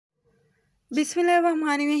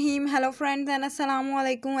Bismillahirrahmanirrahim. Hello friends and assalamu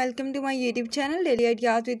alaikum. Welcome to my YouTube channel Daily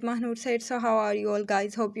Ideas with Mahnoor Said. So how are you all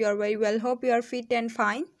guys? Hope you are very well. Hope you are fit and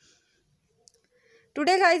fine.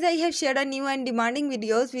 Today guys I have shared a new and demanding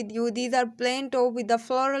videos with you. These are plain top with the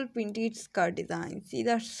floral printed skirt designs. These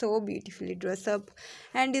are so beautifully dressed up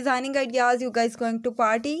and designing ideas. You guys going to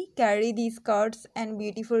party, carry these skirts and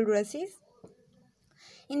beautiful dresses.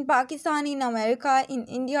 In Pakistan, in America, in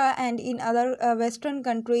India, and in other Western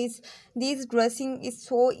countries, this dressing is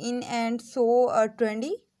so in and so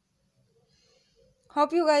trendy.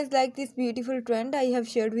 Hope you guys like this beautiful trend. I have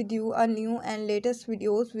shared with you a new and latest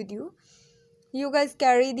videos with you. You guys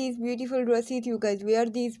carry these beautiful dresses. You guys wear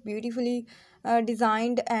these beautifully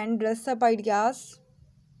designed and dress up ideas.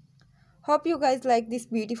 Hope you guys like this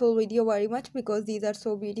beautiful video very much because these are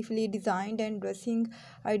so beautifully designed and dressing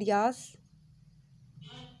ideas.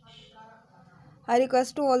 I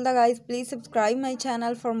request to all the guys, please subscribe my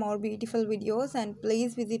channel for more beautiful videos and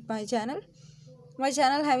please visit my channel. My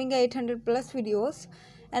channel having 800 plus videos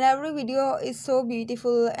and every video is so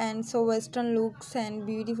beautiful and so western looks and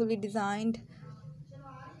beautifully designed.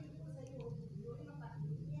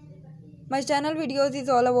 My channel videos is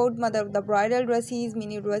all about the bridal dresses,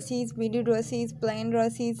 mini dresses, plain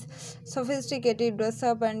dresses, sophisticated dress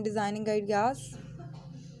up and designing ideas.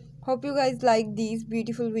 Hope you guys like these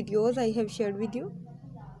beautiful videos I have shared with you.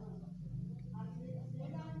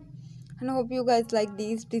 And hope you guys like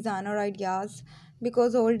these designer ideas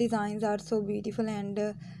because all designs are so beautiful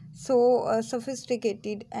and so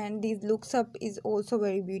sophisticated, and these looks up is also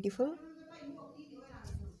very beautiful.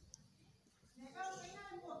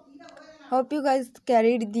 Hope you guys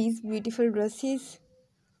carried these beautiful dresses.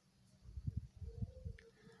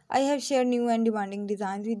 I have shared new and demanding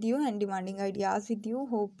designs with you and demanding ideas with you.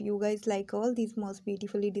 Hope you guys like all these most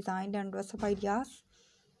beautifully designed and dress up ideas.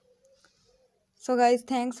 So guys,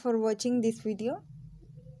 thanks for watching this video.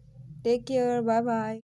 Take care. Bye bye.